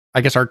I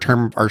guess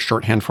our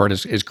shorthand for it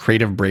is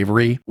creative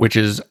bravery, which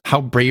is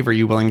how brave are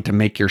you willing to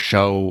make your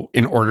show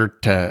in order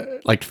to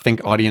like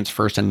think audience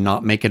first and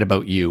not make it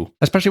about you,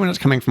 especially when it's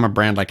coming from a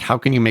brand. Like, how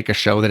can you make a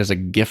show that is a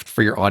gift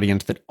for your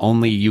audience that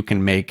only you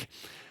can make,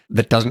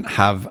 that doesn't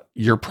have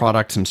your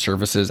products and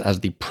services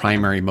as the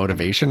primary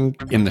motivation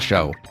in the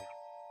show?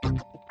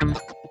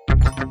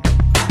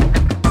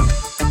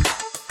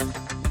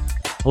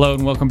 Hello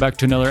and welcome back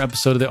to another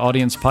episode of the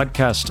Audience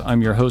Podcast.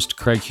 I'm your host,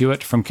 Craig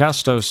Hewitt from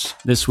Castos.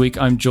 This week,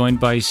 I'm joined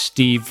by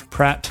Steve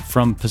Pratt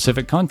from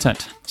Pacific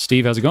Content.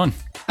 Steve, how's it going?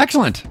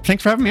 Excellent.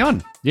 Thanks for having me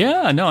on.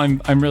 Yeah, no,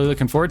 I'm really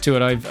looking forward to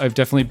it. I've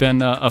definitely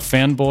been a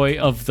fanboy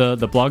of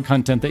the blog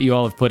content that you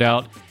all have put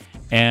out,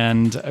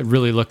 and I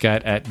really look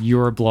at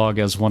your blog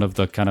as one of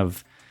the kind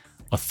of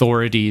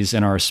authorities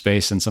in our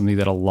space and something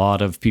that a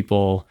lot of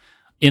people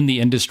in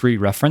the industry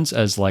reference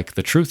as like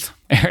the truth,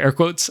 air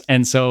quotes.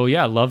 And so,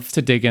 yeah, love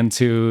to dig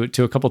into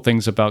a couple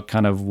things about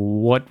kind of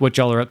what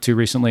y'all are up to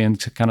recently and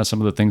to kind of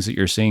some of the things that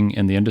you're seeing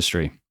in the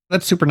industry.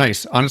 That's super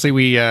nice. Honestly,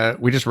 we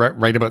just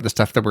write about the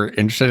stuff that we're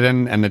interested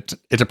in, and it's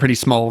a pretty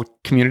small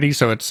community,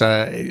 so it's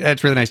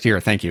really nice to hear.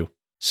 Thank you.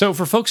 So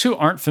for folks who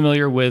aren't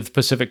familiar with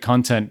Pacific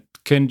Content,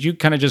 can you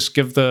kind of just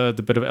give the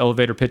bit of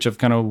elevator pitch of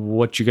kind of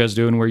what you guys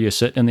do and where you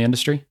sit in the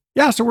industry?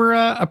 Yeah, so we're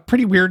a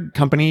pretty weird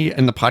company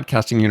in the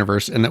podcasting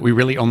universe in that we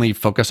really only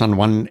focus on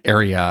one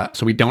area.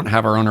 So we don't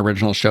have our own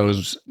original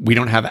shows. We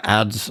don't have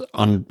ads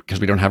on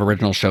because we don't have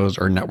original shows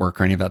or network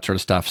or any of that sort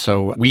of stuff.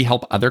 So we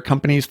help other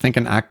companies think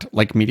and act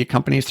like media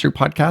companies through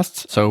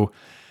podcasts. So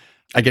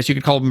I guess you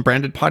could call them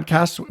branded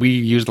podcasts. We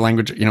use the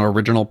language,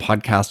 original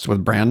podcasts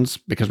with brands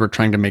because we're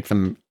trying to make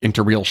them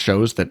into real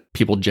shows that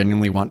people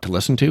genuinely want to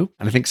listen to.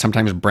 And I think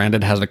sometimes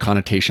branded has the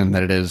connotation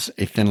that it is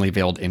a thinly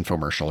veiled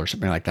infomercial or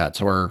something like that.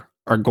 So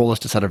our goal is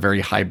to set a very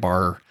high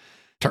bar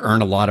to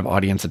earn a lot of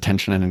audience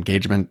attention and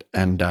engagement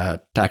and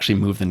to actually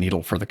move the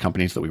needle for the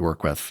companies that we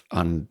work with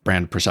on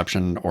brand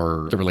perception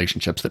or the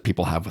relationships that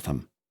people have with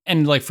them.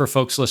 And like for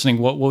folks listening,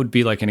 what would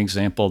be like an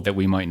example that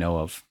we might know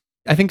of?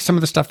 I think some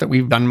of the stuff that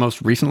we've done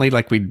most recently,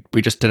 like we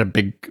just did a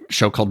big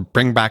show called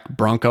Bring Back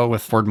Bronco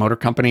with Ford Motor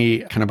Company,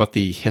 kind of about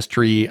the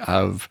history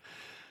of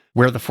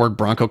where the Ford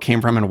Bronco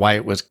came from and why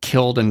it was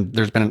killed. And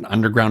there's been an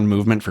underground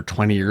movement for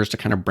 20 years to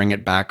kind of bring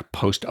it back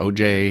post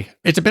OJ.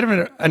 It's a bit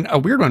of a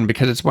weird one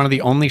because it's one of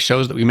the only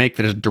shows that we make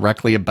that is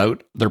directly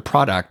about their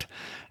product.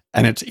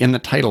 And it's in the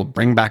title,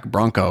 Bring Back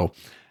Bronco.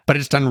 But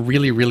it's done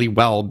really, really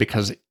well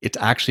because it's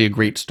actually a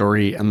great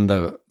story. And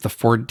the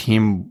Ford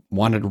team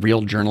wanted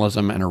real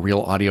journalism and a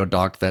real audio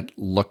doc that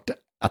looked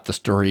at the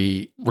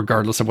story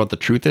regardless of what the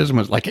truth is, and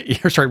was like,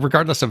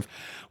 regardless of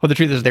what the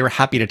truth is, they were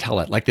happy to tell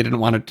it. Like they didn't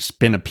want to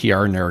spin a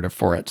PR narrative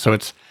for it. So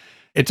it's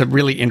a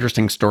really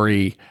interesting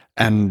story,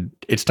 and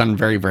it's done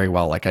very, very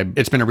well. Like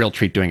it's been a real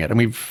treat doing it. And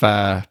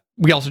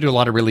we also do a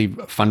lot of really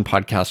fun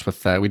podcasts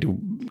with we do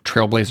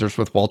Trailblazers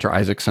with Walter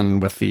Isaacson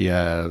with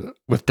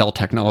Dell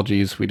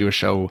Technologies. We do a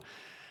show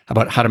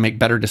about how to make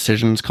better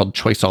decisions called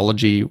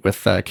Choiceology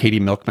with Katie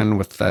Milkman,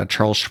 with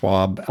Charles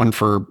Schwab. One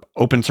for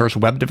open source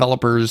web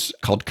developers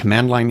called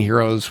Command Line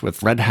Heroes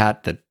with Red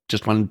Hat that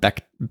just won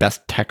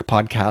Best Tech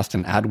Podcast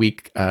in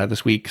Adweek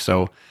this week.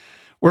 So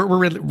we're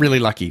really, really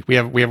lucky. We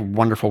have a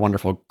wonderful,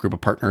 wonderful group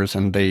of partners.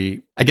 And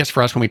I guess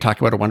for us, when we talk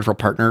about a wonderful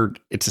partner,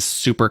 it's a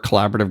super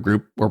collaborative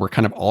group where we're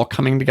kind of all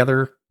coming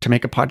together to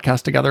make a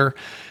podcast together,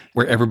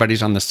 where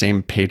everybody's on the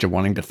same page of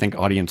wanting to think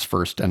audience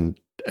first and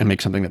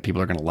make something that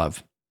people are going to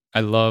love. I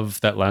love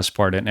that last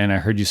part. And I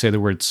heard you say the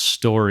word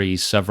story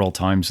several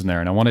times in there.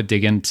 And I want to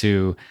dig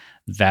into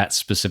that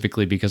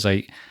specifically because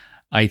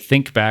I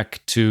think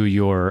back to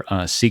your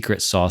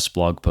Secret Sauce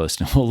blog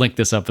post. And we'll link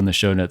this up in the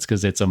show notes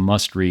because it's a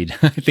must read,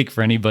 I think,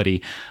 for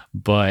anybody.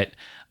 But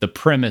the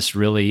premise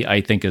really,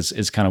 I think,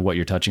 is kind of what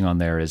you're touching on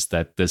there, is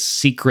that the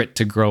secret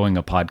to growing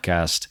a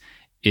podcast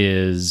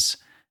is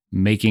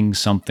making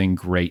something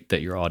great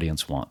that your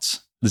audience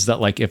wants. Is that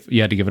like, if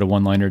you had to give it a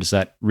one-liner, is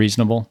that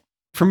reasonable?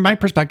 From my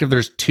perspective,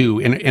 there's two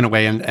in a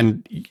way.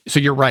 And so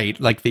you're right,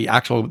 like the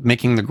actual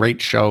making the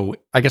great show,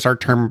 I guess our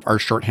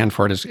shorthand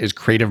for it is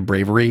creative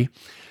bravery,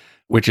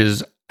 which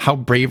is how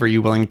brave are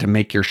you willing to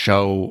make your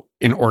show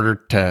in order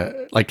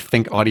to like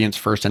think audience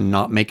first and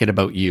not make it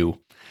about you,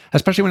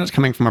 especially when it's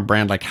coming from a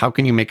brand. Like how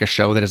can you make a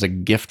show that is a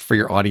gift for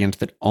your audience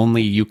that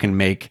only you can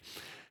make,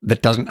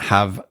 that doesn't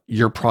have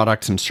your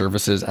products and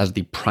services as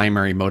the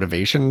primary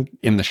motivation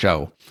in the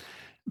show?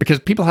 Because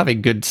people have a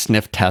good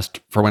sniff test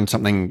for when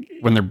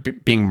they're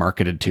being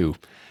marketed to.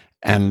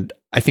 And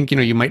I think,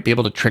 you might be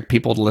able to trick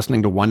people to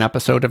listening to one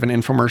episode of an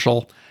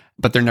infomercial,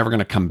 but they're never going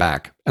to come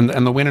back. And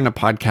the win in a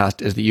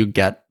podcast is that you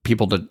get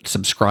people to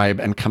subscribe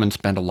and come and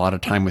spend a lot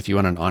of time with you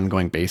on an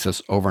ongoing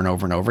basis over and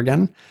over and over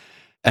again.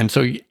 And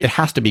so it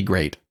has to be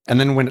great. And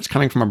then when it's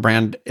coming from a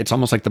brand, it's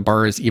almost like the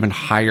bar is even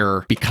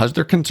higher because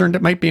they're concerned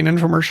it might be an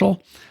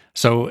infomercial.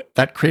 So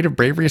that creative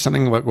bravery is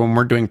something when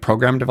we're doing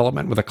program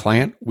development with a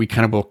client, we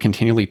kind of will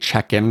continually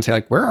check in and say,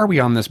 like, where are we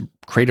on this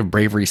creative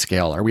bravery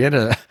scale? Are we at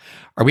a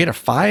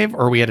 5 or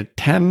are we at a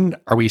 10?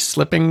 Are we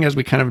slipping as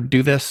we kind of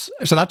do this?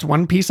 So that's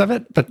one piece of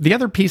it. But the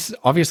other piece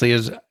obviously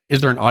is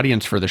there an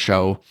audience for the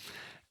show?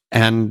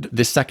 And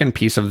the second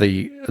piece of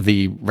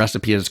the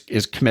recipe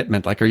is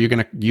commitment. Like, are you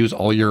going to use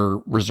all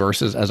your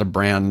resources as a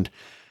brand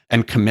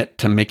and commit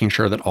to making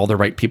sure that all the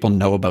right people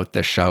know about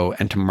this show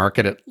and to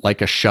market it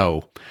like a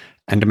show?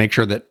 And to make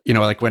sure that,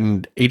 like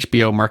when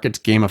HBO markets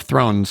Game of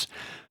Thrones,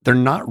 they're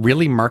not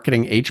really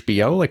marketing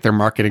HBO, like they're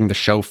marketing the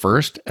show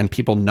first, and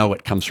people know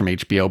it comes from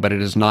HBO, but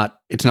it's not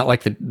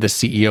like the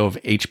CEO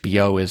of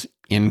HBO is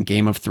in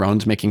Game of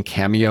Thrones making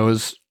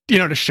cameos,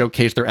 to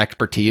showcase their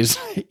expertise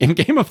in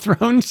Game of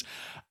Thrones.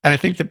 And I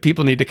think that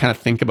people need to kind of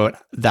think about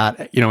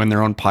that, in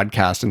their own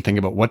podcast and think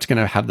about what's going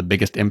to have the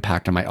biggest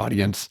impact on my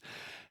audience.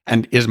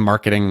 And is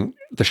marketing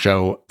the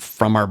show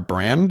from our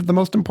brand the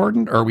most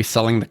important? Or are we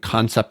selling the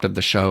concept of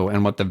the show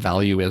and what the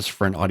value is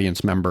for an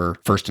audience member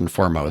first and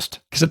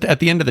foremost? Because at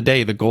the end of the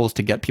day, the goal is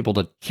to get people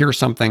to hear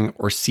something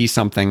or see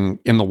something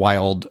in the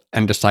wild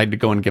and decide to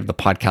go and give the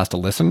podcast a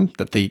listen,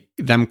 that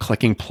them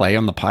clicking play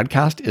on the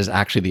podcast is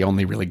actually the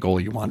only really goal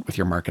you want with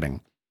your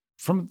marketing.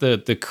 From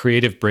the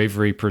creative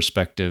bravery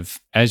perspective,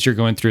 as you're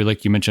going through,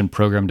 like you mentioned,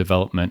 program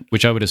development,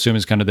 which I would assume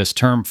is kind of this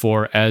term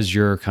for as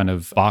you're kind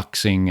of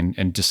boxing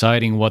and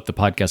deciding what the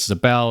podcast is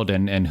about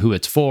and who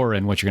it's for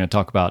and what you're going to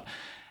talk about,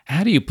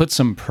 how do you put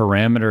some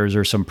parameters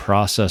or some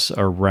process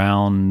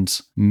around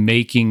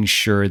making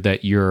sure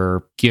that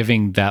you're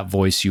giving that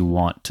voice you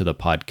want to the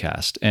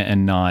podcast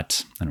and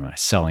not, I don't know,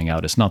 selling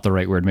out is not the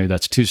right word, maybe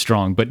that's too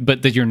strong, but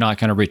that you're not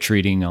kind of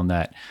retreating on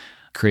that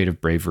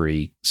creative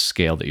bravery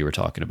scale that you were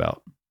talking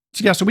about?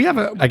 So we have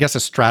a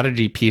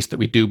strategy piece that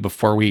we do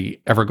before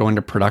we ever go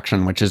into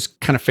production, which is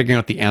kind of figuring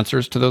out the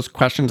answers to those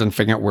questions and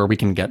figuring out where we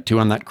can get to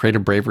on that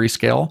creative bravery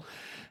scale.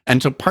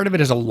 And so part of it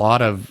is a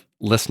lot of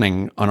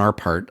listening on our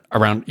part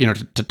around,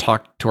 to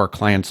talk to our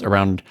clients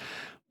around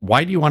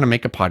why do you want to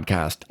make a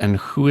podcast and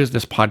who is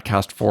this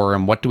podcast for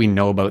and what do we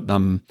know about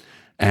them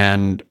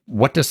and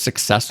what does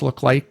success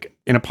look like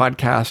in a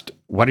podcast?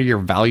 What are your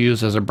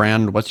values as a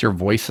brand? What's your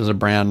voice as a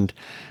brand?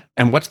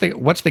 And what's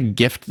the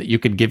gift that you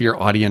could give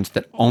your audience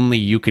that only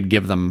you could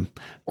give them,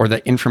 or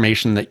the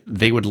information that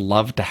they would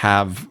love to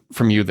have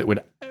from you that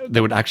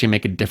would actually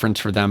make a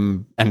difference for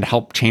them and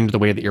help change the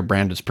way that your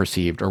brand is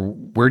perceived? Or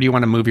where do you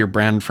want to move your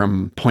brand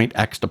from point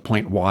X to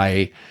point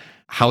Y?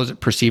 How is it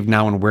perceived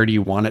now, and where do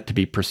you want it to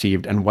be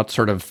perceived? And what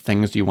sort of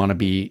things do you want to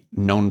be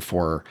known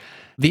for?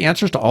 The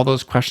answers to all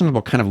those questions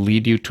will kind of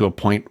lead you to a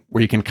point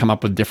where you can come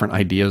up with different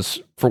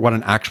ideas for what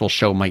an actual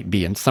show might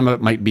be. And some of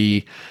it might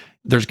be,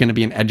 there's going to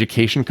be an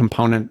education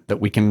component that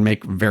we can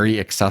make very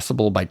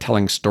accessible by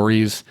telling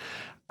stories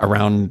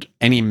around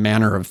any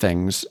manner of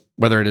things,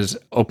 whether it is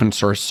open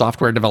source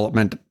software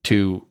development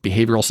to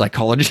behavioral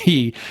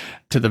psychology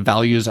to the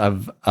values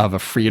of a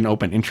free and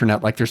open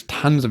internet. Like, there's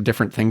tons of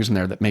different things in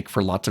there that make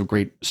for lots of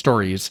great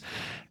stories.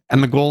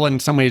 And the goal in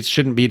some ways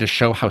shouldn't be to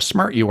show how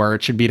smart you are.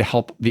 It should be to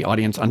help the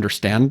audience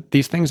understand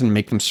these things and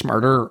make them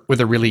smarter with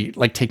a really,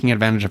 like, taking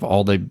advantage of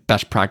all the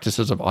best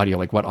practices of audio,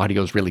 like what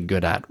audio is really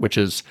good at, which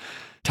is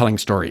telling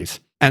stories.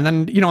 And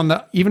then,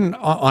 even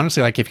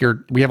honestly, like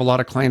we have a lot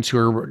of clients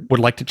who would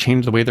like to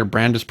change the way their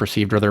brand is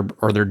perceived,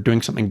 or they're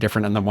doing something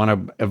different and they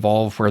want to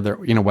evolve where they're,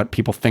 what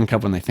people think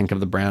of when they think of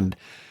the brand.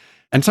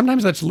 And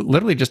sometimes that's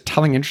literally just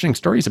telling interesting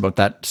stories about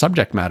that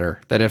subject matter.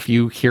 That if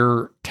you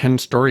hear 10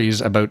 stories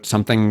about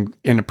something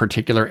in a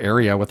particular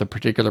area with a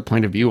particular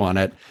point of view on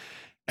it,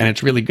 and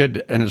it's really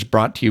good and it's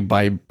brought to you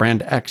by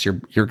brand X,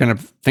 you're going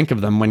to think of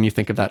them when you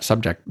think of that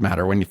subject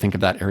matter, when you think of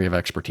that area of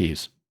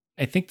expertise.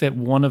 I think that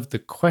one of the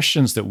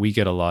questions that we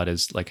get a lot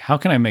is like, how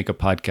can I make a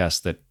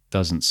podcast that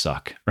doesn't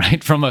suck,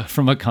 right? From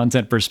a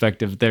content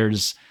perspective,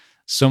 there's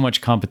so much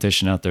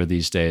competition out there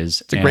these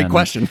days. It's a great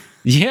question.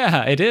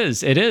 Yeah, it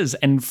is. It is.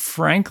 And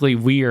frankly,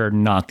 we are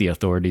not the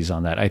authorities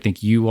on that. I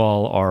think you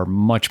all are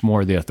much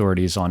more the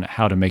authorities on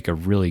how to make a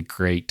really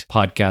great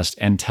podcast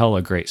and tell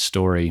a great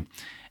story.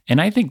 And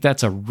I think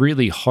that's a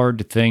really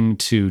hard thing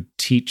to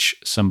teach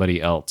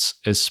somebody else,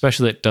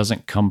 especially that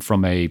doesn't come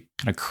from a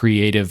kind of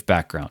creative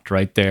background,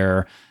 right?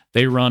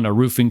 They run a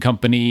roofing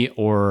company,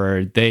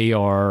 or they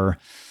are,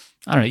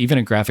 I don't know, even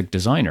a graphic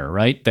designer,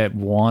 right? That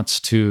wants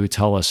to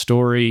tell a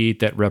story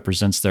that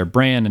represents their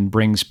brand and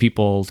brings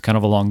people kind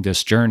of along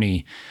this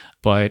journey.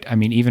 But I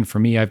mean, even for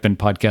me, I've been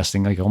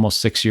podcasting like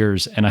almost 6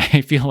 years, and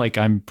I feel like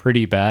I'm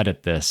pretty bad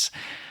at this.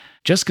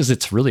 Just because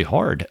it's really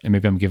hard. And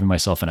maybe I'm giving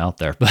myself an out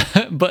there.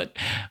 But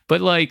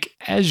like,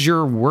 as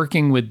you're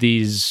working with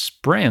these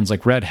brands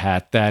like Red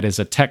Hat, that is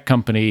a tech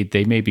company,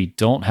 they maybe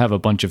don't have a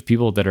bunch of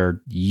people that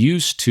are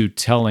used to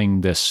telling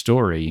this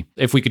story.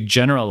 If we could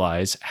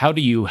generalize, how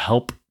do you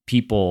help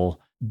people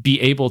be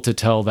able to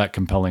tell that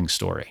compelling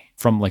story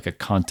from like a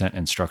content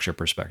and structure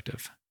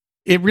perspective?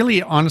 It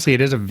really, honestly, it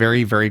is a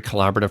very, very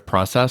collaborative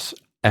process.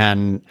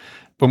 And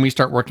when we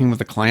start working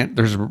with a client,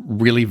 there's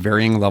really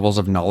varying levels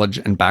of knowledge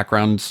and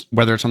backgrounds,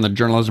 whether it's on the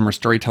journalism or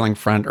storytelling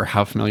front or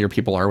how familiar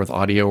people are with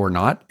audio or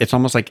not. It's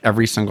almost like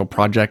every single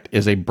project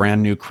is a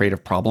brand new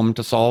creative problem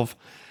to solve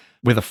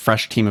with a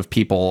fresh team of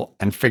people,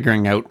 and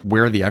figuring out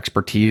where the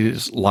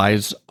expertise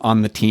lies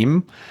on the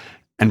team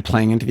and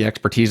playing into the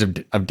expertise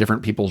of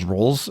different people's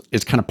roles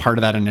is kind of part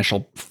of that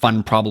initial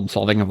fun problem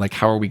solving of like,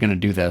 how are we going to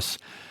do this?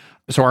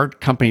 So our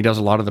company does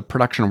a lot of the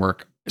production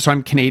work. So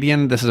I'm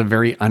Canadian. This is a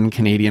very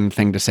un-Canadian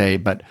thing to say,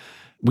 but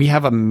we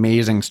have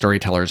amazing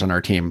storytellers on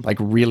our team, like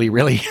really,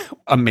 really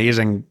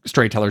amazing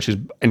storytellers whose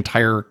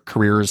entire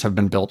careers have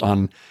been built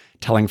on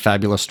telling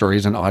fabulous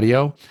stories in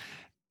audio.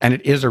 And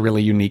it is a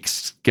really unique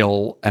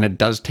skill, and it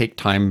does take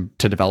time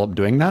to develop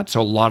doing that. So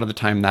a lot of the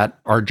time that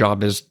our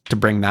job is to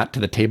bring that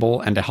to the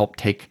table and to help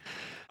take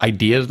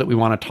ideas that we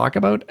want to talk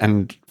about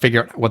and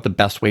figure out what the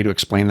best way to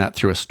explain that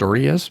through a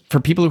story is. For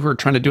people who are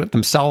trying to do it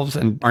themselves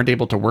and aren't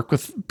able to work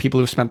with people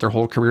who've spent their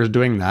whole careers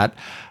doing that,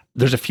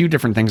 there's a few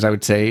different things I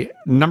would say.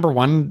 Number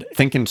one,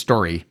 think in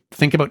story.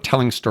 Think about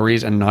telling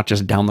stories and not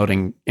just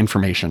downloading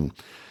information.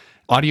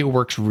 Audio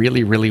works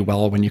really, really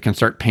well when you can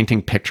start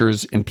painting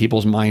pictures in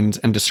people's minds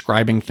and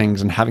describing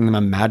things and having them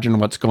imagine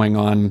what's going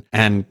on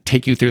and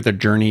take you through the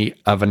journey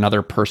of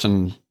another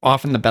person.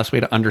 Often the best way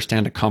to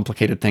understand a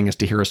complicated thing is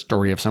to hear a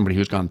story of somebody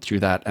who's gone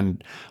through that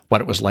and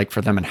what it was like for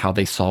them and how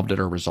they solved it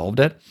or resolved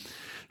it.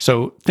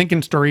 So think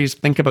in stories,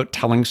 think about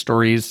telling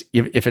stories,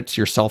 if it's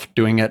yourself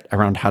doing it,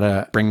 around how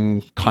to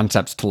bring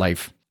concepts to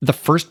life. The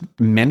first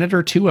minute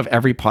or two of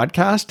every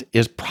podcast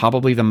is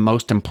probably the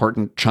most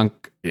important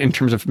chunk in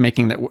terms of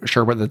making that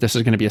sure whether this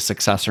is going to be a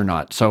success or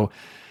not. So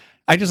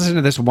I just listened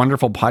to this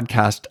wonderful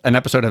podcast, an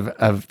episode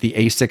of the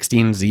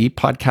A16Z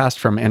podcast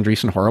from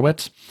Andreessen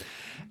Horowitz.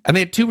 And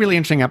they had two really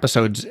interesting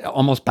episodes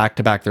almost back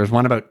to back. There's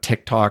one about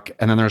TikTok,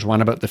 and then there's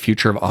one about the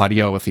future of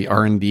audio with the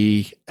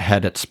R&D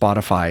head at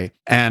Spotify.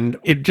 And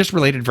it just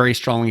related very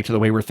strongly to the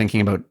way we're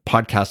thinking about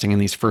podcasting in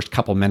these first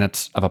couple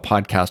minutes of a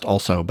podcast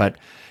also. But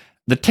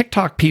the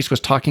TikTok piece was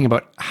talking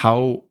about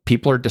how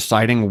people are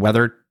deciding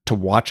whether to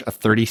watch a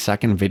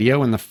 30-second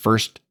video in the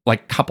first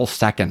couple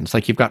seconds.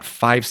 Like you've got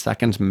 5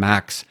 seconds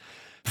max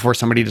before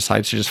somebody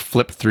decides to just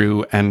flip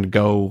through and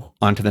go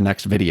onto the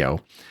next video.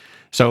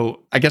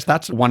 So I guess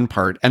that's one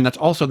part. And that's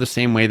also the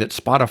same way that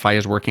Spotify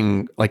is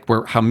working,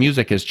 how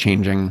music is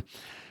changing,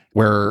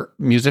 where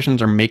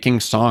musicians are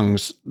making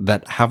songs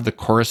that have the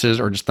choruses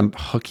or just the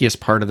hookiest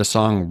part of the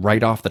song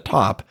right off the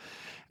top.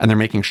 And they're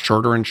making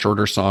shorter and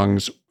shorter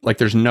songs.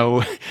 There's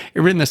no,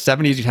 in the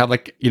 70s,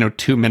 you'd have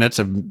 2 minutes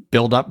of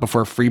build up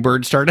before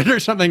Freebird started or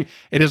something.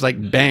 It is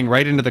bang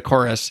right into the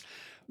chorus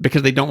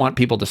because they don't want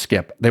people to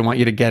skip. They want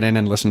you to get in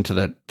and listen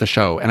to the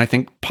show. And I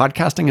think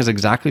podcasting is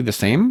exactly the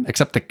same,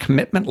 except the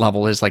commitment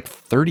level is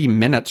 30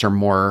 minutes or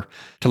more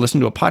to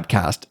listen to a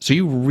podcast. So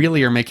you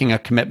really are making a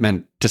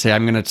commitment to say,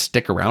 I'm going to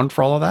stick around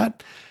for all of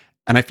that.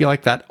 And I feel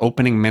like that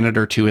opening minute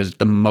or two is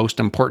the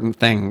most important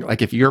thing.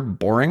 If you're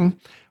boring,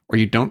 or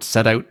you don't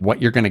set out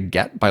what you're going to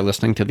get by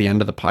listening to the end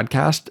of the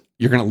podcast,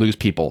 you're going to lose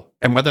people.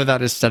 And whether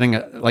that is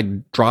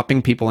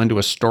dropping people into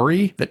a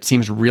story that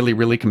seems really,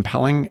 really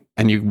compelling,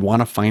 and you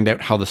want to find out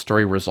how the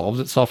story resolves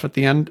itself at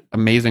the end,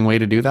 amazing way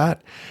to do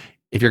that.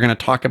 If you're going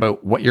to talk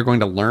about what you're going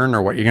to learn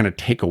or what you're going to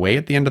take away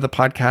at the end of the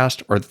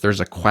podcast, or if there's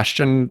a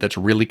question that's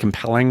really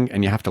compelling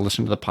and you have to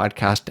listen to the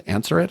podcast to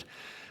answer it,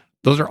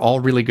 those are all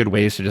really good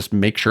ways to just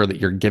make sure that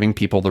you're giving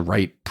people the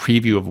right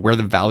preview of where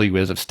the value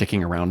is of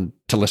sticking around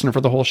to listen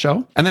for the whole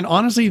show. And then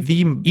honestly,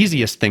 the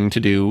easiest thing to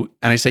do,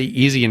 and I say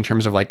easy in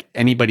terms of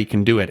anybody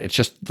can do it, it's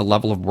just the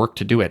level of work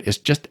to do it, is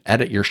just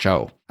edit your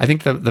show. I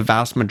think the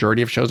vast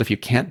majority of shows, if you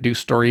can't do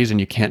stories and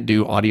you can't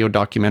do audio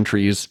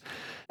documentaries,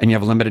 and you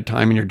have limited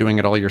time and you're doing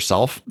it all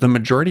yourself, the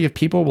majority of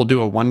people will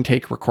do a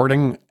one-take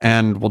recording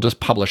and will just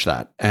publish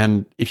that.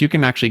 And if you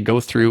can actually go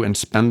through and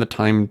spend the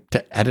time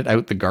to edit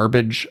out the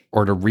garbage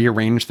or to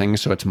rearrange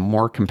things so it's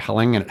more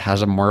compelling and it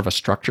has more of a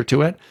structure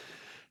to it,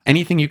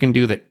 anything you can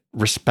do that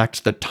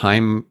respects the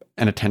time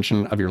and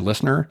attention of your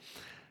listener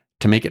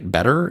to make it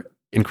better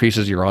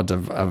increases your odds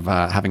of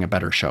having a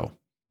better show.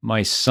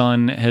 My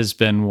son has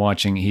been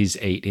watching, he's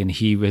 8, and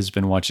he has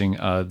been watching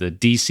the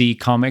DC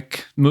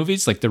comic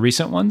movies, the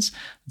recent ones.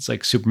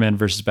 It's Superman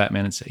versus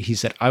Batman. And he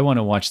said, I want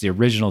to watch the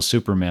original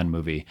Superman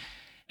movie.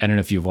 I don't know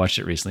if you've watched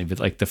it recently,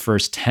 but the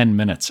first 10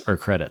 minutes are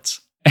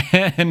credits.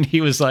 And he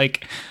was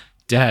like,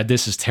 Dad,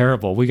 this is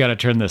terrible. We got to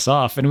turn this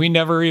off. And we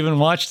never even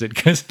watched it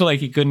because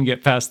he couldn't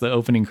get past the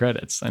opening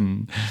credits.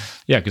 And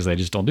yeah, because they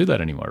just don't do that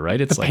anymore,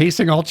 right? It's the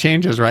pacing all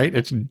changes, right?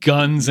 It's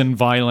guns and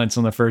violence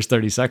in the first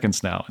 30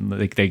 seconds now. And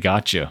they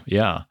got you.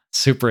 Yeah.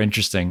 Super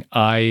interesting.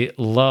 I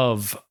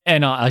love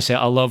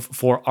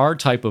for our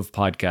type of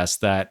podcast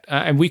that,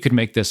 and we could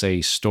make this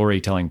a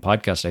storytelling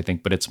podcast, I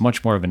think, but it's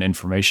much more of an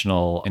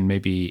informational and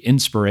maybe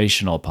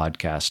inspirational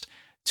podcast,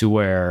 to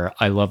where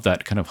I love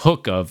that kind of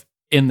hook of,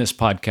 in this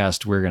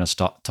podcast, we're going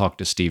to talk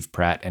to Steve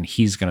Pratt, and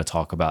he's going to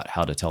talk about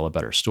how to tell a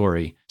better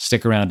story.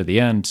 Stick around to the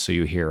end so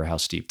you hear how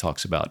Steve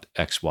talks about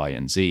X, Y,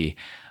 and Z.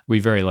 We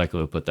very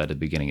likely will put that at the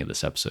beginning of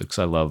this episode because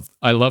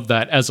I love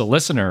that as a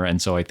listener,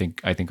 and so I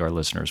think our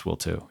listeners will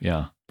too.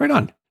 Yeah, right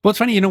on. Well, it's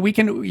funny,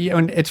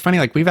 and it's funny,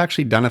 like we've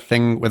actually done a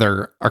thing with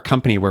our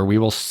company where we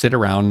will sit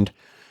around.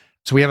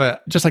 So we have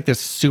just like this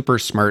super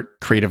smart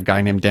creative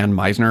guy named Dan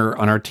Meisner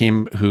on our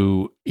team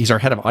he's our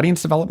head of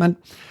audience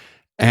development,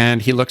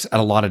 and he looks at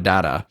a lot of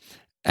data.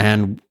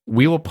 And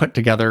we will put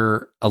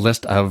together a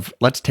list of,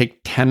 let's take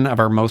 10 of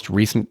our most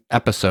recent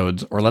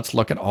episodes, or let's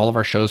look at all of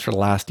our shows for the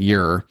last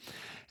year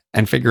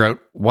and figure out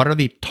what are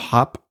the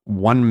top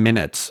 1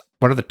 minutes,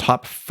 what are the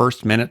top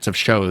first minutes of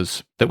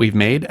shows that we've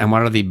made, and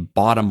what are the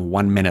bottom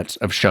 1 minutes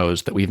of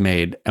shows that we've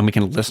made. And we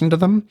can listen to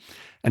them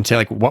and say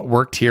like what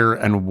worked here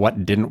and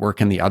what didn't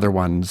work in the other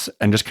ones,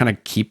 and just kind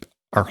of keep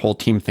our whole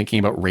team thinking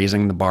about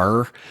raising the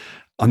bar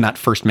on that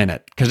first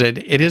minute. Because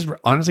it is,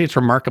 honestly, it's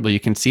remarkable. You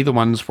can see the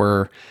ones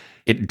where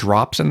it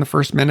drops in the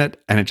first minute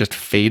and it just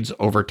fades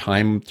over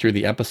time through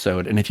the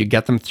episode. And if you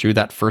get them through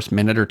that first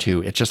minute or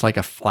two, it's just like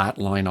a flat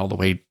line all the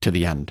way to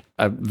the end.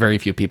 Very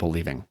few people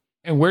leaving.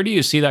 And where do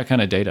you see that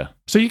kind of data?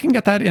 So you can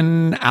get that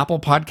in Apple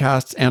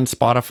Podcasts and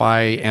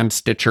Spotify and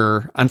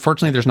Stitcher.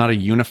 Unfortunately, there's not a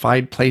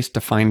unified place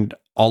to find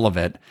all of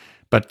it,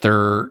 but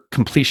their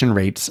completion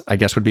rates, I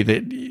guess, would be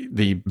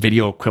the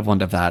video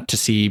equivalent of that to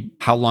see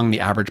how long the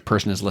average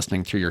person is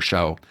listening through your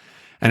show.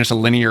 And it's a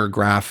linear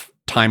graph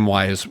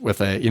time-wise with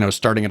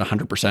starting at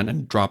 100%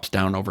 and drops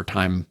down over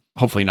time,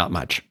 hopefully not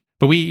much.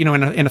 But we, in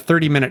a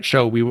 30-minute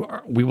show, we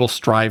will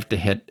strive to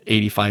hit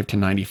 85 to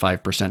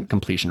 95%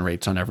 completion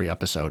rates on every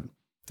episode.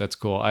 That's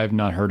cool. I have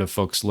not heard of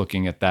folks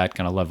looking at that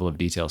kind of level of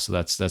detail. So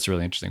that's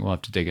really interesting. We'll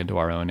have to dig into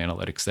our own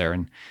analytics there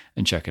and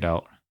check it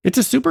out. It's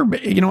a super,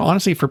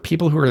 honestly, for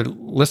people who are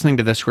listening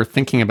to this, who are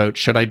thinking about,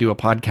 should I do a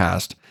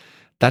podcast?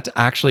 That's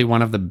actually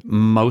one of the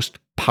most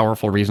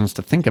powerful reasons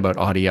to think about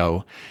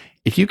audio.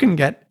 If you can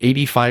get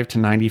 85 to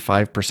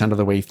 95% of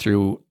the way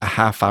through a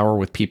half hour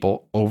with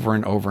people over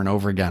and over and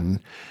over again,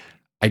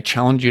 I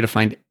challenge you to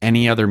find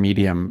any other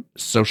medium,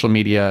 social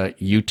media,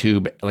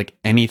 YouTube, like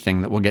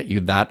anything that will get you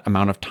that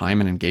amount of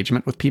time and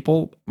engagement with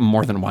people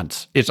more than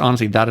once. It's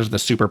honestly, that is the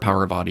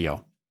superpower of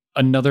audio.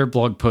 Another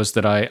blog post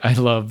that I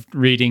loved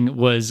reading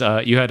was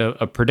you had a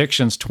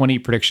 20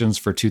 predictions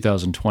for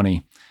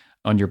 2020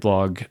 on your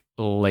blog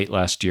late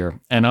last year.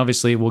 And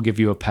obviously we'll give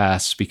you a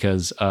pass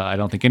because I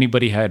don't think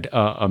anybody had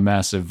a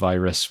massive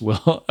virus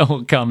will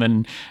come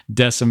and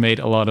decimate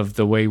a lot of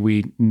the way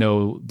we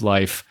know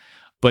life.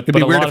 But it'd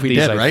be a weird lot if of we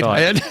these, did,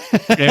 right?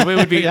 it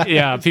would be,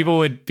 yeah.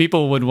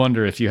 People would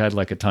wonder if you had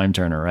like a time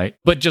turner, right?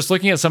 But just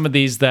looking at some of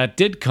these that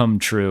did come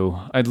true,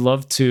 I'd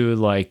love to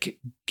like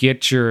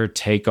get your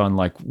take on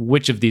like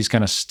which of these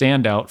kind of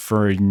stand out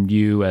for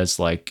you as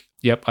like,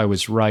 yep, I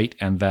was right,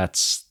 and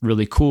that's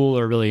really cool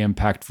or really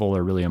impactful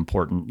or really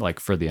important, like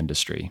for the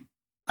industry.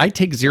 I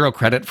take zero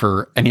credit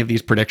for any of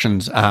these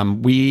predictions.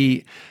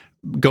 We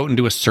go and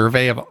do a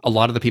survey of a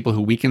lot of the people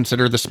who we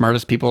consider the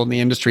smartest people in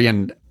the industry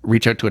and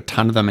reach out to a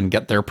ton of them and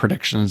get their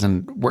predictions.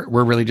 And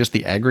we're really just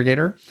the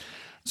aggregator.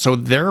 So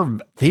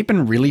they've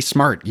been really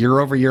smart year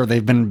over year.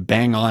 They've been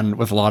bang on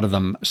with a lot of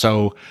them.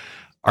 So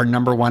our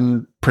number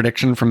one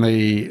prediction from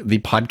the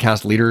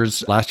podcast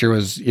leaders last year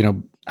was,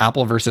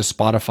 Apple versus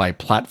Spotify,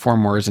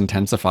 platform wars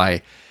intensify.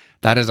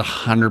 That has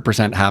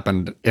 100%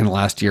 happened in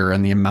last year.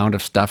 And the amount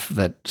of stuff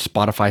that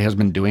Spotify has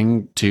been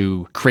doing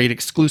to create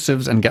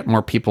exclusives and get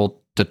more people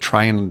to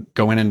try and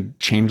go in and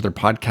change their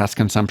podcast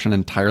consumption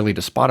entirely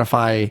to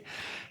Spotify,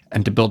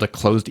 and to build a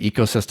closed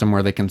ecosystem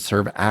where they can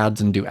serve ads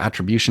and do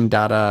attribution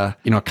data.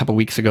 A couple of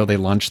weeks ago, they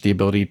launched the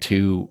ability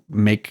to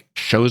make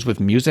shows with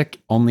music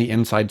only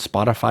inside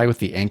Spotify with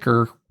the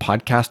Anchor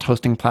podcast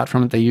hosting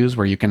platform that they use,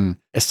 where you can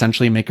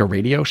essentially make a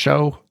radio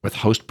show with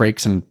host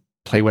breaks and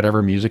play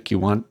whatever music you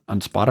want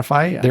on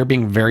Spotify. They're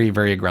being very,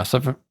 very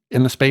aggressive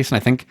in the space. And I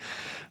think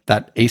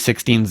that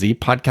A16Z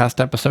podcast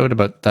episode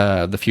about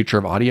the future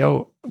of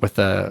audio with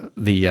the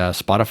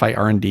Spotify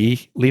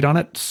R&D lead on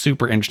it,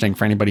 super interesting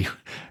for anybody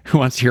who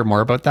wants to hear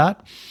more about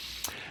that.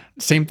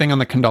 Same thing on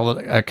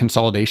the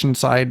consolidation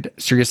side.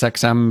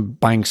 SiriusXM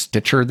buying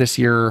Stitcher this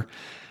year.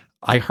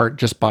 iHeart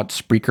just bought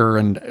Spreaker,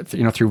 and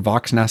through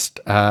Voxnest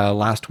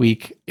last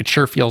week. It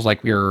sure feels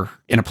like we're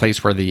in a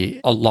place where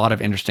a lot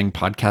of interesting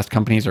podcast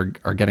companies are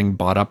getting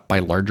bought up by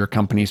larger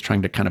companies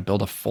trying to kind of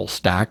build a full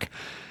stack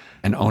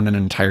and own an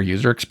entire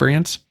user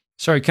experience.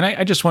 Sorry,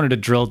 I just wanted to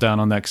drill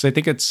down on that because I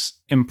think it's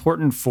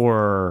important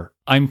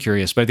I'm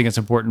curious, but I think it's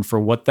important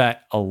for what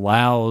that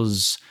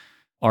allows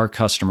our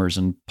customers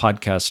and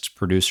podcast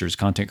producers,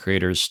 content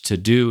creators to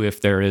do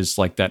if there is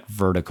like that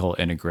vertical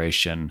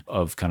integration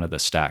of kind of the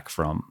stack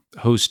from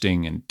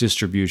hosting and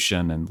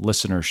distribution and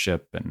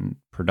listenership and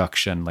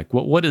production. Like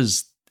what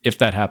is, if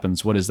that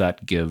happens, what does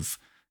that give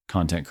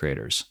content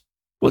creators?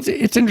 Well,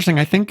 it's interesting.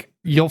 I think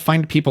you'll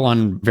find people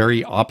on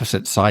very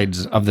opposite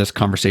sides of this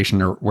conversation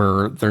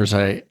where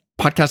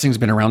podcasting has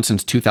been around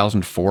since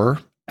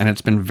 2004. and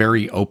it's been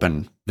very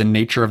open. The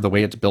nature of the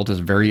way it's built is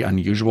very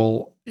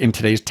unusual in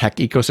today's tech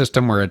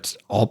ecosystem where it's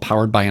all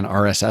powered by an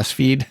RSS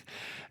feed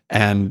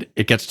and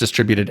it gets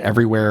distributed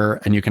everywhere,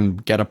 and you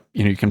can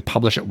you can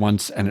publish it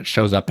once and it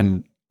shows up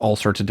in all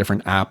sorts of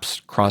different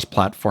apps,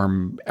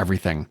 cross-platform,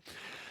 everything.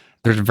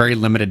 There's very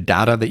limited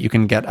data that you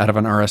can get out of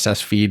an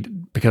RSS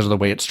feed because of the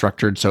way it's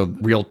structured. So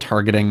real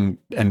targeting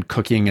and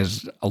cooking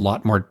is a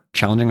lot more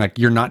challenging. Like,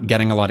 you're not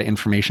getting a lot of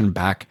information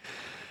back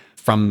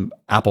from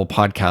Apple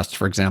Podcasts,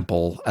 for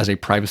example. As a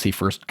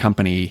privacy-first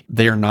company,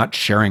 they are not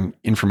sharing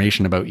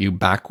information about you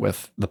back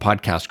with the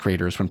podcast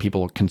creators when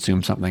people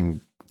consume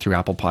something through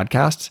Apple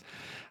Podcasts.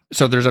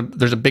 So there's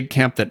a big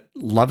camp that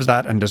loves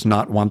that and does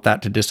not want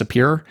that to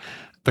disappear.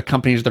 The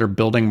companies that are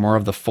building more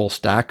of the full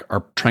stack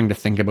are trying to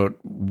think about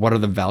what are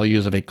the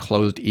values of a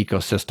closed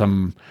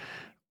ecosystem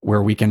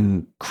where we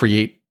can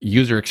create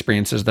user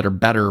experiences that are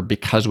better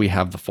because we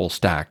have the full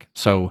stack.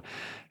 So,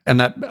 and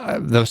that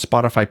the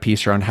Spotify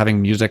piece around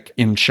having music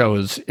in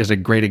shows is a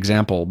great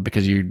example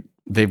because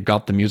they've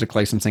got the music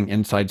licensing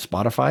inside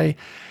Spotify.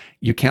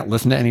 You can't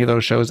listen to any of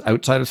those shows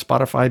outside of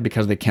Spotify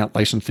because they can't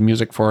license the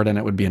music for it, and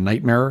it would be a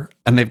nightmare.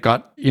 And they've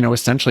got,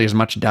 essentially as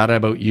much data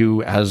about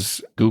you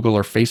as Google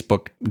or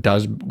Facebook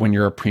does when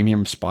you're a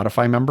premium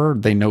Spotify member.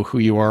 They know who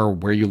you are,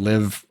 where you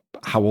live,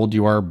 how old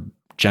you are,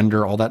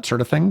 gender, all that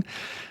sort of thing.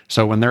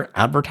 So when they're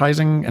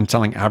advertising and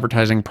selling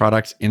advertising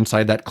products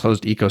inside that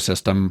closed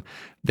ecosystem,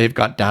 they've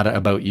got data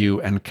about you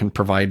and can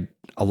provide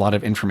a lot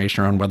of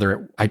information around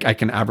whether I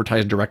can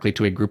advertise directly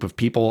to a group of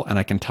people, and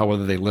I can tell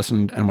whether they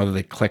listened and whether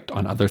they clicked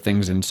on other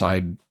things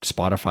inside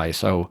Spotify.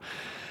 So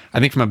I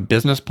think from a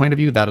business point of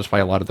view, that is why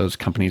a lot of those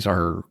companies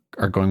are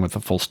going with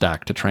the full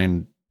stack to try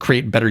and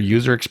create better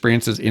user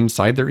experiences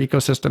inside their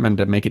ecosystem and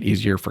to make it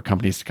easier for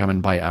companies to come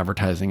and buy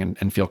advertising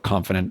and feel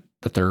confident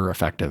that they're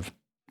effective.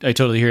 I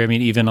totally hear. I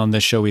mean, even on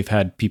this show, we've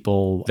had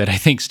people that I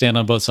think stand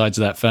on both sides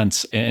of that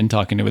fence and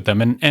talking with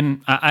them.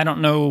 And I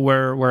don't know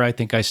where I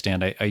think I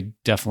stand. I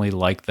definitely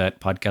like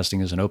that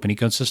podcasting is an open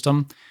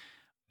ecosystem.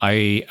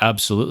 I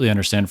absolutely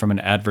understand from an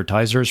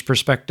advertiser's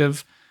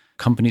perspective,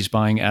 companies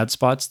buying ad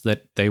spots,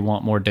 that they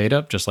want more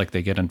data, just like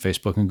they get on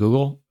Facebook and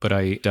Google. But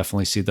I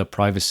definitely see the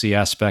privacy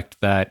aspect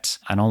that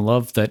I don't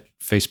love that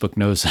Facebook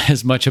knows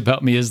as much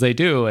about me as they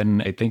do.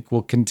 And I think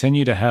we'll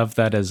continue to have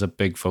that as a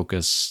big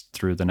focus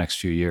through the next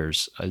few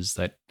years, is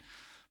that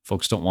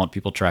folks don't want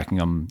people tracking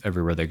them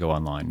everywhere they go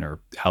online or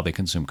how they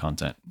consume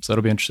content. So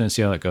it'll be interesting to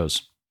see how that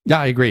goes.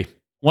 Yeah, I agree.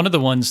 One of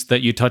the ones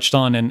that you touched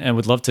on and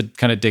would love to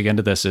kind of dig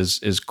into this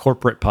is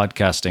corporate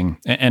podcasting.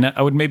 And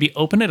I would maybe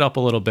open it up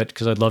a little bit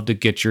because I'd love to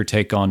get your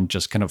take on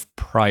just kind of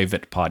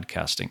private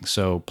podcasting.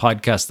 So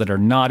podcasts that are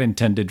not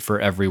intended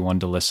for everyone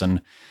to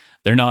listen.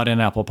 They're not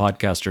in Apple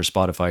Podcast or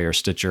Spotify or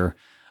Stitcher.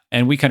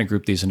 And we kind of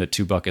group these into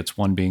two buckets,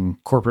 one being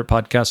corporate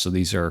podcasts. So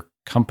these are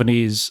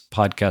companies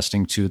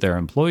podcasting to their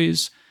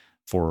employees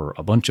for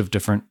a bunch of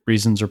different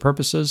reasons or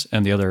purposes.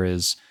 And the other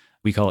is,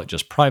 we call it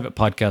just private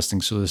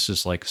podcasting. So this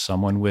is like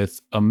someone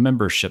with a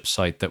membership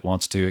site that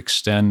wants to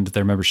extend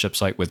their membership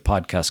site with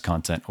podcast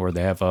content, or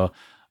they have a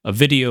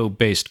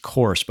video-based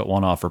course but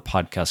want to offer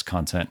podcast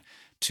content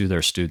to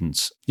their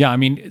students. Yeah, I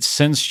mean,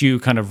 since you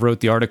kind of wrote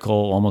the article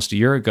almost a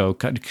year ago,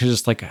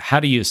 just like, how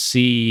do you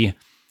see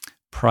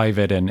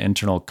private and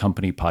internal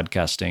company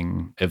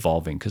podcasting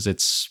evolving? Because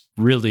it's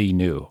really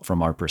new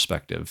from our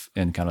perspective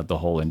in kind of the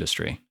whole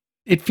industry.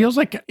 It feels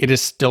like it is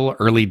still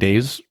early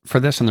days for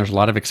this, and there's a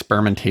lot of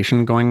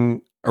experimentation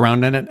going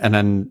around in it. And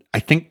then I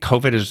think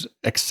COVID has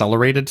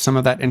accelerated some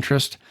of that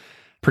interest,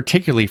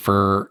 particularly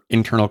for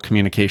internal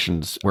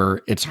communications,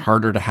 where it's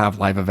harder to have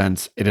live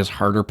events. It is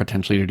harder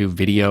potentially to do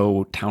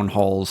video town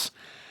halls.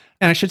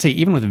 And I should say,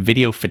 even with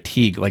video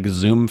fatigue, like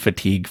Zoom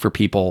fatigue for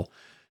people,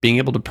 being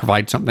able to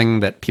provide something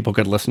that people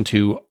could listen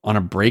to on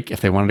a break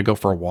if they wanted to go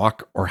for a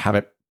walk or have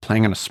it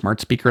playing on a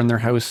smart speaker in their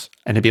house,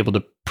 and to be able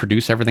to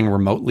produce everything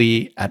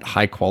remotely at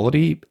high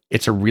quality,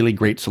 it's a really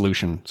great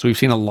solution. So we've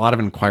seen a lot of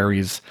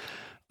inquiries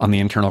on the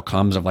internal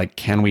comms of like,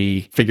 can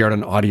we figure out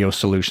an audio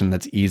solution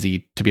that's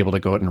easy to be able to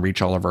go out and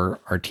reach all of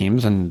our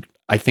teams? And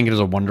I think it is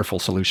a wonderful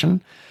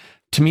solution.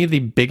 To me, the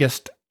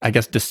biggest, I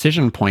guess,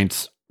 decision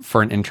points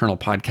for an internal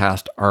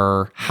podcast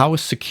are, how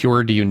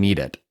secure do you need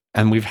it?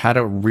 And we've had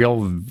a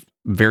real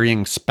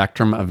varying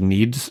spectrum of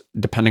needs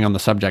depending on the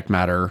subject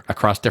matter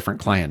across different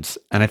clients.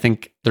 And I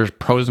think there's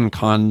pros and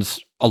cons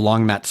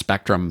along that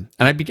spectrum.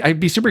 And I'd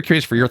be super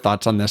curious for your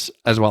thoughts on this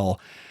as well.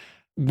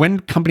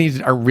 When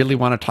companies really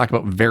want to talk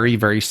about very,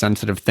 very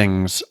sensitive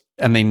things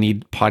and they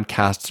need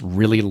podcasts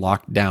really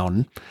locked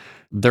down,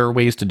 there are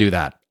ways to do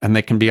that. And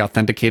they can be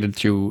authenticated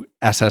through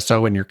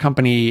SSO in your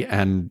company,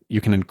 and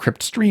you can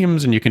encrypt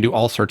streams, and you can do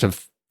all sorts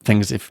of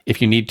things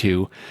if you need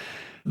to.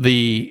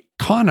 The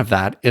con of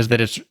that is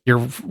that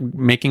you're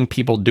making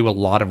people do a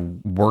lot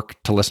of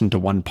work to listen to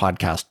one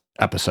podcast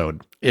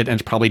episode.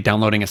 It's probably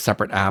downloading a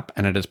separate app,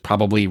 and it is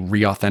probably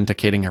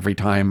re-authenticating every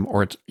time,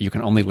 or you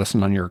can only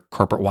listen on your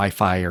corporate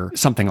Wi-Fi or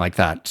something like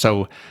that.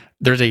 So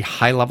there's a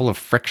high level of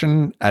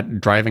friction at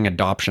driving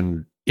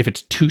adoption if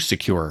it's too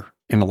secure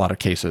in a lot of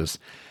cases.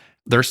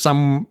 There's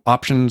some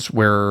options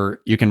where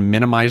you can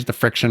minimize the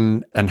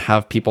friction and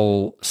have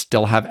people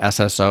still have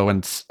SSO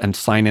and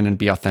sign in and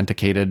be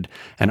authenticated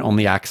and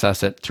only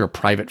access it through a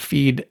private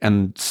feed.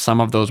 And some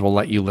of those will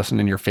let you listen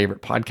in your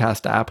favorite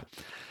podcast app.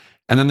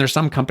 And then there's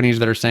some companies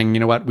that are saying, you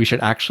know what, we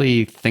should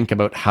actually think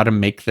about how to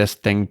make this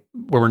thing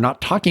where we're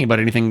not talking about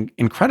anything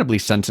incredibly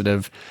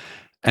sensitive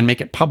and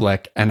make it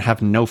public and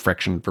have no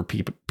friction for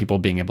people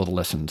being able to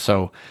listen.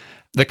 So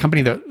the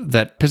company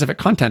that Pacific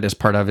Content is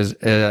part of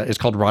is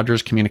called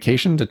Rogers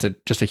Communications. It's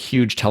just a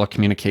huge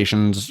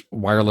telecommunications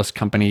wireless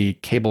company,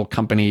 cable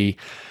company,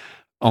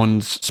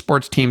 owns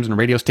sports teams and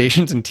radio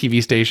stations and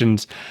TV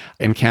stations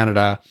in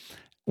Canada.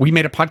 We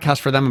made a podcast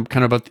for them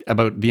kind of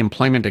about the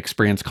employment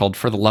experience called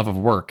For the Love of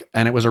Work.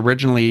 And it was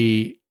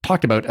originally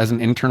talked about as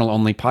an internal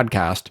only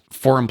podcast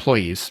for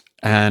employees.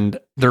 And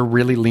they're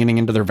really leaning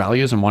into their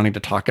values and wanting to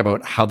talk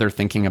about how they're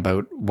thinking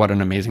about what an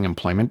amazing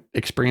employment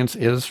experience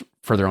is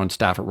for their own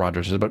staff at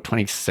Rogers. There's about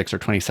 26 or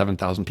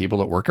 27,000 people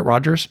that work at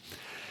Rogers.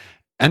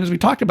 And as we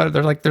talked about it,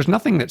 they're like, there's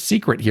nothing that's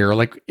secret here.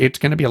 Like, it's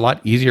going to be a lot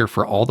easier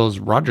for all those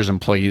Rogers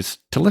employees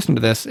to listen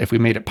to this if we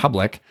made it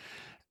public.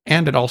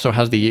 And it also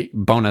has the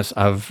bonus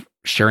of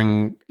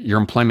sharing your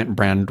employment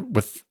brand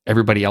with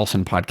everybody else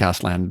in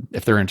podcast land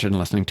if they're interested in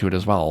listening to it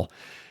as well.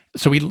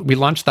 So we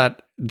launched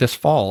that this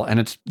fall,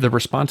 and the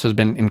response has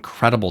been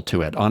incredible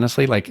to it.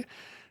 Honestly, like,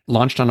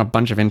 launched on a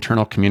bunch of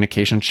internal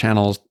communication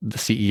channels. The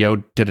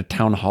CEO did a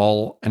town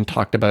hall and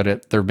talked about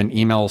it. There have been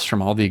emails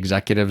from all the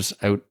executives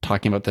out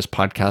talking about this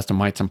podcast and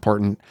why it's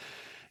important.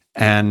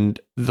 And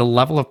the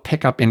level of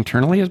pickup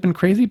internally has been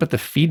crazy, but the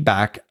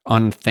feedback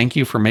on thank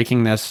you for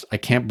making this. I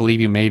can't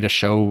believe you made a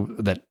show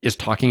that is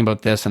talking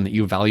about this and that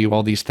you value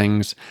all these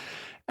things.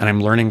 And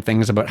I'm learning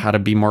things about how to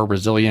be more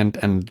resilient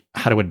and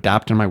how to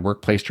adapt in my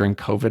workplace during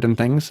COVID and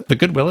things. The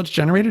goodwill it's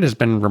generated has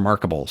been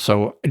remarkable.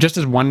 So just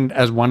as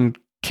one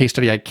case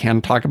study I can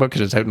talk about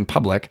because it's out in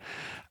public,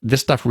 this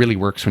stuff really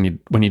works when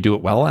you do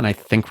it well. And I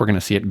think we're going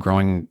to see it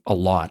growing a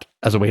lot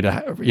as a way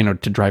to,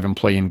 to drive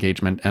employee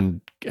engagement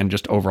and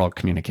just overall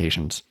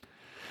communications.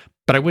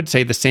 But I would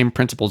say the same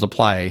principles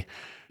apply.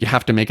 You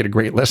have to make it a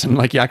great listen.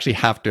 Like, you actually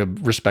have to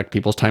respect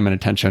people's time and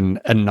attention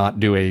and not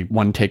do a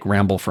one-take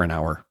ramble for an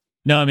hour.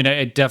 No, I mean,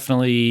 I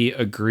definitely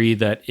agree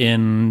that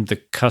in the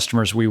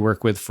customers we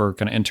work with for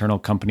kind of internal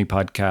company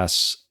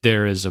podcasts,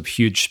 there is a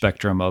huge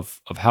spectrum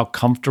of how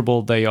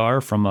comfortable they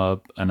are from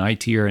an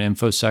IT or an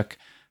InfoSec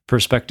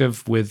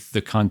perspective with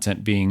the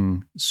content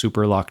being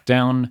super locked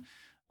down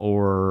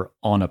or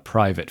on a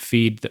private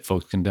feed that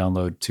folks can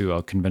download to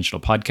a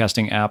conventional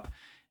podcasting app.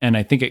 And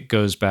I think it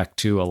goes back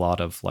to a lot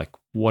of like,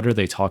 what are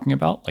they talking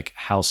about? Like,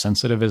 how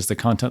sensitive is the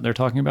content they're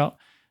talking about?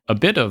 A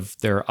bit of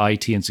their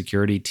IT and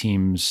security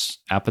team's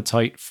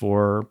appetite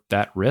for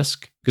that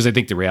risk. Because I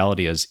think the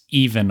reality is,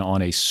 even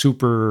on a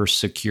super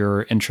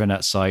secure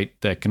intranet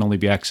site that can only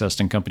be accessed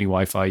in company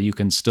Wi-Fi, you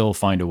can still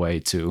find a way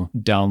to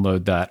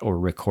download that or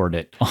record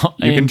it.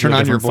 You can turn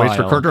on your voice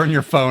recorder on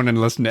your phone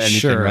and listen to anything,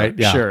 sure, right?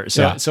 Yeah. Sure.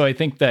 So I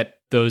think that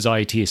those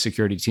IT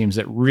security teams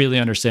that really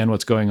understand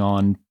what's going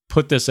on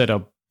put this at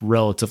a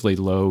relatively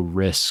low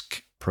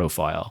risk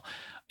profile.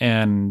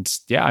 And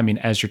yeah, I mean,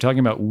 as you're talking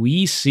about,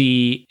 we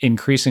see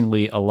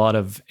increasingly a lot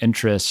of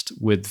interest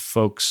with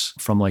folks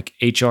from like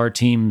HR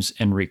teams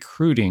and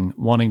recruiting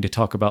wanting to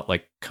talk about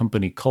like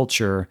company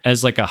culture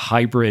as like a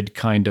hybrid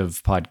kind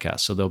of podcast.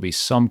 So there'll be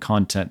some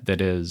content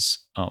that is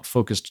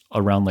focused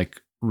around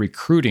like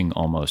recruiting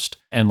almost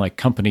and like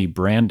company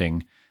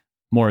branding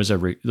more as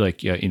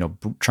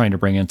trying to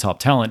bring in top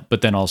talent, but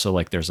then also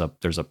like there's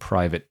a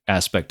private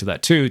aspect to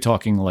that too,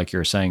 talking like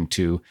you're saying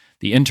to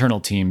the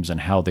internal teams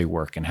and how they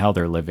work and how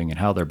they're living and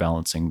how they're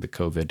balancing the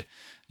COVID,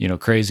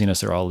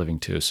 craziness they're all living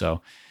too.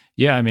 So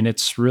yeah, I mean,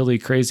 it's really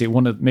crazy.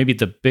 One of maybe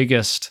the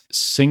biggest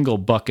single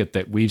bucket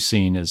that we've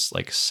seen is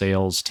like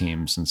sales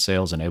teams and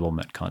sales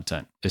enablement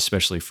content,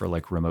 especially for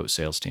like remote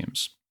sales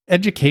teams.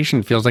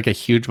 Education feels like a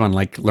huge one.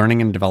 Like,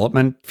 learning and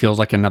development feels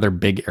like another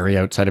big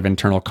area outside of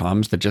internal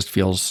comms that just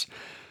feels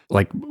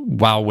like,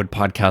 wow, would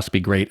podcasts be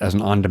great as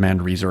an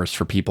on-demand resource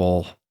for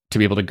people to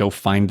be able to go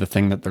find the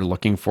thing that they're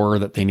looking for,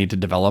 that they need to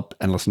develop,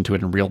 and listen to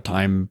it in real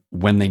time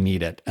when they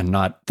need it, and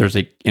not there's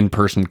a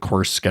in-person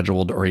course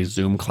scheduled or a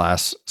Zoom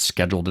class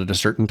scheduled at a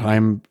certain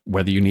time,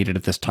 whether you need it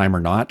at this time or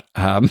not.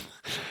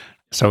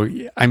 So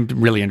I'm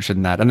really interested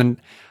in that. And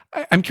then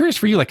I'm curious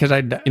for you, like,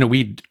 because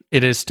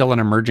it is still an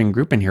emerging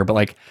group in here, but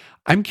like,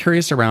 I'm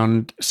curious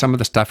around some of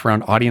the stuff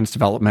around audience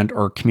development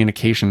or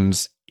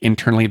communications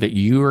internally that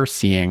you are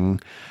seeing.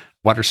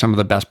 What are some of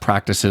the best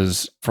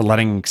practices for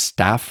letting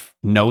staff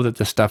know that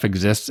this stuff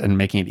exists and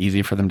making it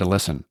easy for them to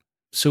listen?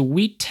 So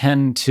we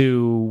tend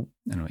to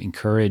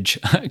encourage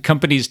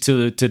companies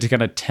to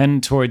kind of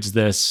tend towards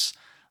this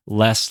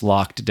less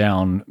locked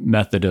down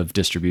method of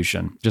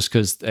distribution, just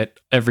because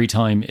every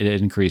time it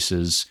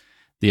increases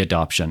the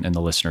adoption and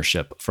the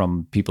listenership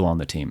from people on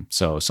the team.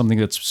 So something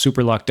that's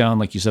super locked down,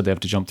 like you said, they have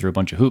to jump through a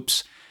bunch of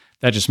hoops.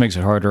 That just makes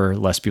it harder.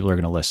 Less people are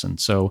going to listen.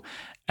 So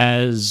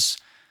as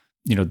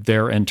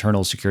their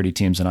internal security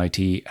teams in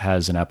IT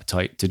has an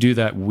appetite to do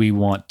that. We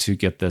want to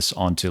get this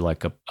onto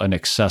like an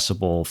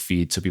accessible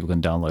feed so people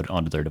can download it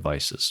onto their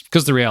devices.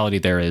 Because the reality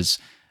there is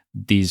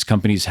these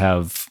companies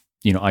have,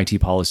 IT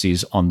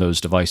policies on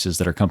those devices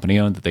that are company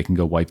owned that they can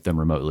go wipe them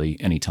remotely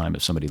anytime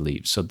if somebody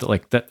leaves. So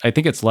that, I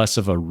think it's less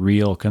of a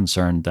real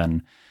concern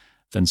than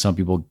some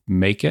people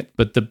make it.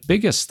 But the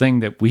biggest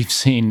thing that we've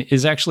seen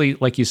is actually,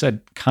 like you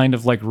said, kind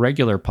of like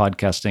regular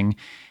podcasting,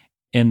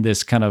 in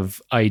this kind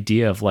of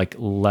idea of like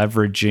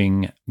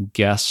leveraging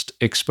guest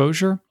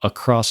exposure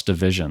across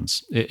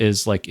divisions. It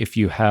is like if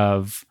you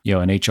have,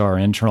 an HR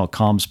internal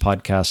comms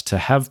podcast, to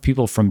have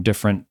people from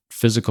different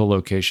physical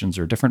locations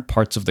or different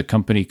parts of the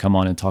company come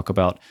on and talk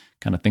about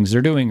kind of things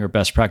they're doing or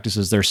best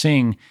practices they're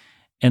seeing.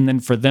 And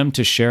then for them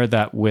to share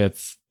that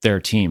with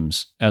their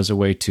teams as a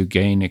way to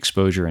gain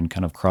exposure and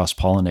kind of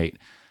cross-pollinate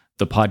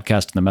the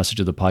podcast and the message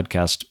of the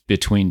podcast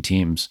between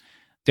teams.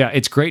 Yeah,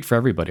 it's great for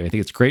everybody. I think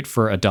it's great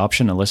for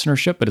adoption and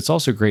listenership, but it's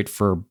also great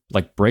for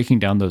like breaking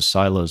down those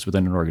silos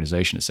within an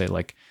organization to say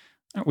like,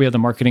 we had the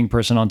marketing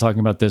person on talking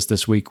about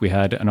this week. We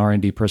had an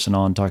R&D person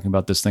on talking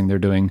about this thing they're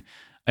doing.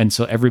 And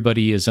so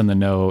everybody is in the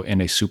know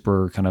in a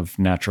super kind of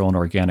natural and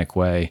organic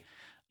way,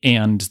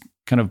 and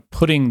kind of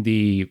putting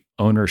the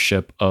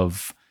ownership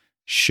of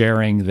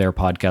sharing their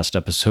podcast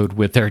episode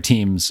with their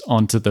teams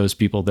onto those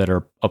people that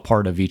are a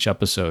part of each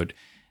episode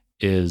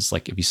is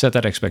like, if you set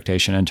that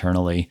expectation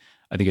internally,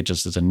 I think it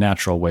just is a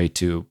natural way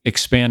to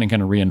expand and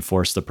kind of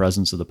reinforce the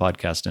presence of the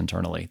podcast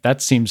internally.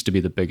 That seems to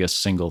be the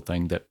biggest single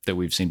thing that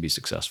we've seen be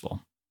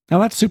successful. Now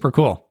that's super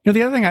cool.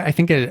 The other thing I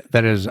think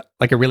that is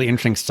like a really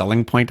interesting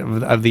selling point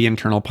of the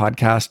internal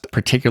podcast,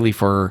 particularly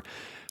for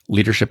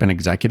leadership and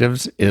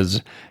executives,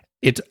 is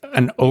it's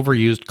an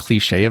overused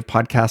cliche of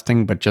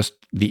podcasting, but just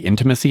the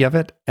intimacy of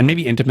it. And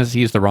maybe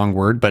intimacy is the wrong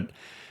word, but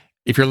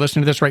if you're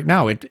listening to this right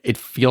now, it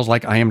feels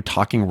like I am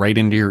talking right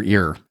into your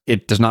ear.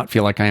 It does not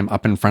feel like I am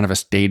up in front of a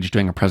stage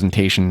doing a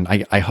presentation,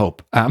 I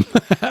hope.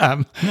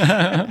 But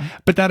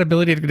that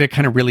ability to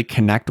kind of really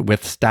connect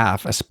with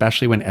staff,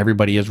 especially when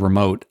everybody is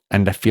remote,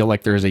 and to feel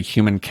like there is a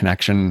human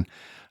connection,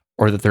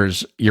 or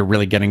that you're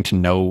really getting to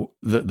know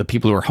the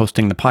people who are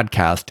hosting the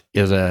podcast,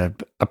 is a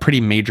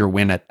pretty major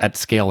win at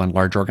scale in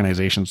large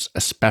organizations,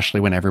 especially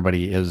when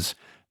everybody is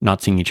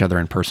not seeing each other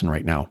in person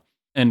right now.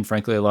 And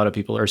frankly, a lot of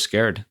people are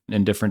scared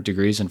in different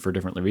degrees and for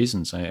different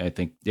reasons. I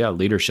think,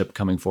 leadership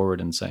coming forward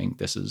and saying,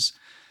 this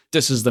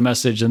is the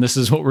message and this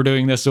is what we're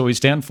doing, this is what we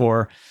stand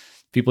for.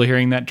 People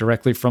hearing that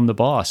directly from the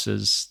boss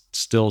is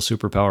still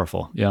super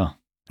powerful. Yeah.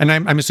 And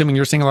I'm assuming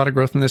you're seeing a lot of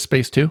growth in this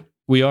space too?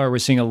 We're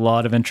seeing a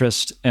lot of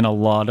interest and a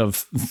lot of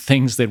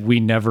things that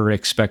we never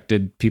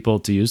expected people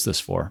to use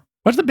this for.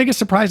 What's the biggest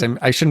surprise?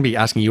 I shouldn't be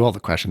asking you all the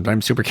questions, but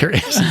I'm super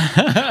curious.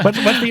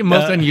 What's the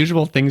most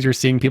unusual things you're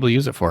seeing people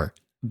use it for?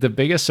 The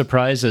biggest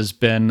surprise has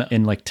been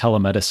in like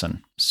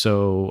telemedicine.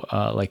 So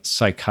like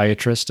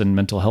psychiatrists and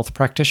mental health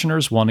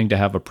practitioners wanting to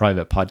have a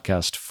private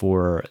podcast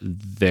for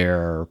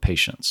their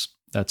patients.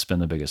 That's been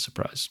the biggest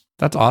surprise.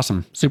 That's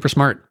awesome. Super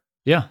smart.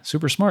 Yeah,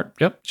 super smart.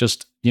 Yep.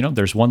 Just,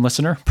 there's one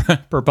listener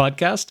per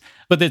podcast,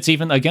 but it's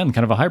even, again,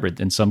 kind of a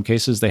hybrid. In some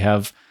cases, they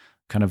have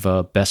kind of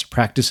a best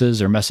practices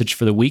or message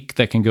for the week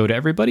that can go to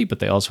everybody, but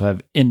they also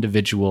have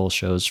individual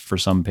shows for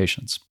some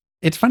patients.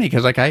 It's funny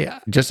because like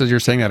just as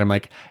you're saying that, I'm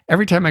like,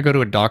 every time I go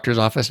to a doctor's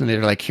office and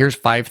they're like, here's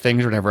 5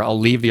 things or whatever, I'll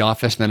leave the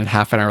office and then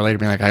half an hour later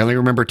being like, I only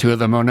remember 2 of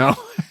them. Oh no.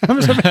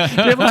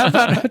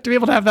 To be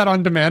able to have that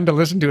on demand to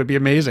listen to would be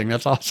amazing.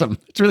 That's awesome.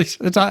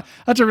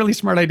 That's a really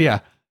smart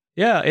idea.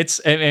 Yeah,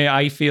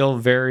 I feel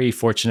very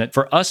fortunate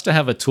for us to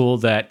have a tool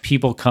that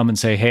people come and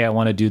say, hey, I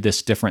want to do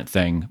this different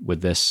thing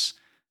with this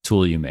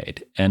tool you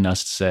made. And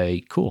us to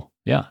say, cool.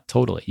 Yeah,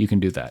 totally. You can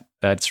do that.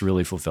 That's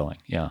really fulfilling.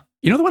 Yeah.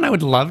 The one I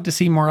would love to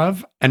see more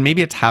of, and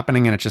maybe it's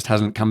happening and it just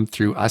hasn't come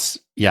through us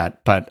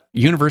yet, but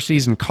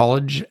universities and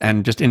college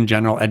and just in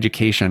general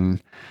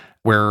education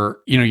where,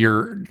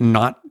 you're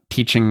not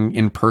teaching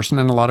in person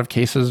in a lot of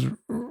cases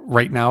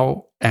right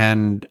now,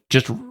 and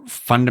just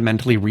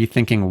fundamentally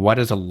rethinking what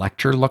does a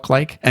lecture look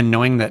like, and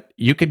knowing that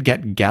you could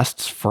get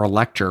guests for a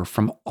lecture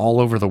from all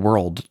over the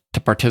world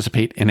to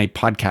participate in a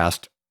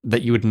podcast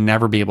that you would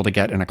never be able to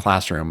get in a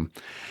classroom.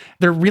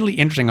 They're really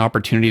interesting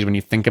opportunities when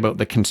you think about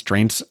the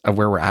constraints of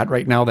where we're at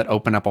right now that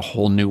open up a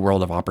whole new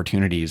world of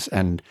opportunities.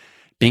 And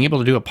being able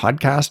to do a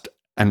podcast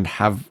and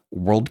have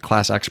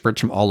world-class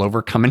experts from all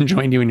over come and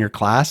join you in your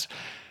class,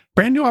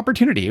 brand new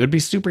opportunity. It would be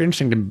super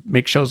interesting to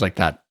make shows like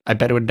that. I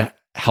bet it would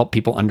help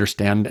people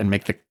understand and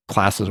make the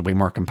classes way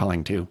more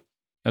compelling too.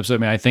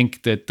 Absolutely. I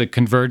think that the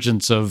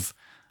convergence of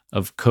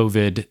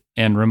COVID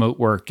and remote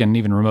work and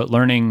even remote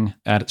learning,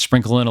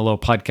 sprinkle in a little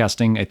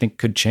podcasting, I think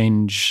could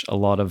change a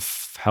lot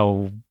of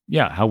how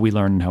we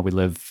learn and how we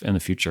live in the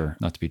future.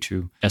 Not to be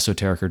too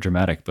esoteric or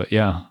dramatic, but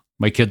yeah,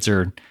 my kids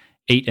are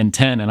 8 and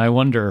 10, and I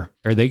wonder,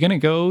 are they going to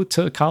go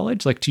to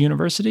college, like to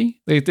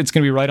university? It's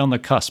going to be right on the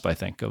cusp, I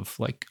think, of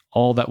like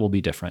all that will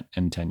be different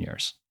in 10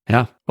 years.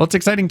 Yeah. Well, it's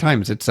exciting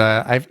times. It's,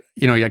 I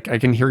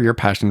can hear your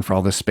passion for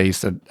all this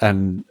space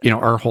and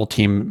our whole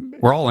team,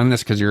 we're all in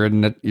this because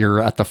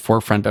you're at the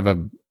forefront of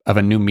of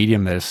a new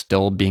medium that is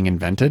still being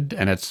invented,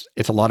 and it's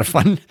a lot of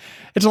fun.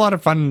 It's a lot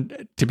of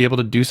fun to be able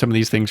to do some of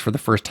these things for the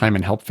first time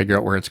and help figure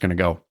out where it's going to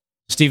go.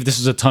 Steve, this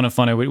is a ton of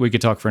fun. We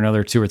could talk for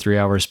another 2 or 3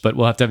 hours, but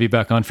we'll have to have you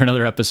back on for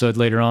another episode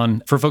later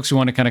on. For folks who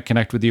want to kind of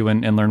connect with you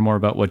and learn more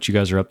about what you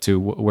guys are up to,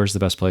 where's the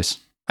best place?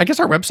 I guess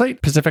our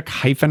website,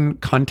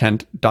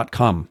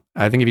 pacific-content.com.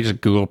 I think if you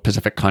just Google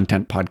Pacific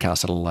Content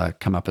Podcast, it'll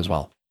come up as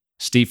well.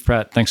 Steve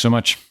Pratt, thanks so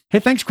much. Hey,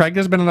 thanks, Craig.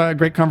 This has been a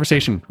great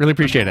conversation. Really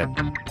appreciate it.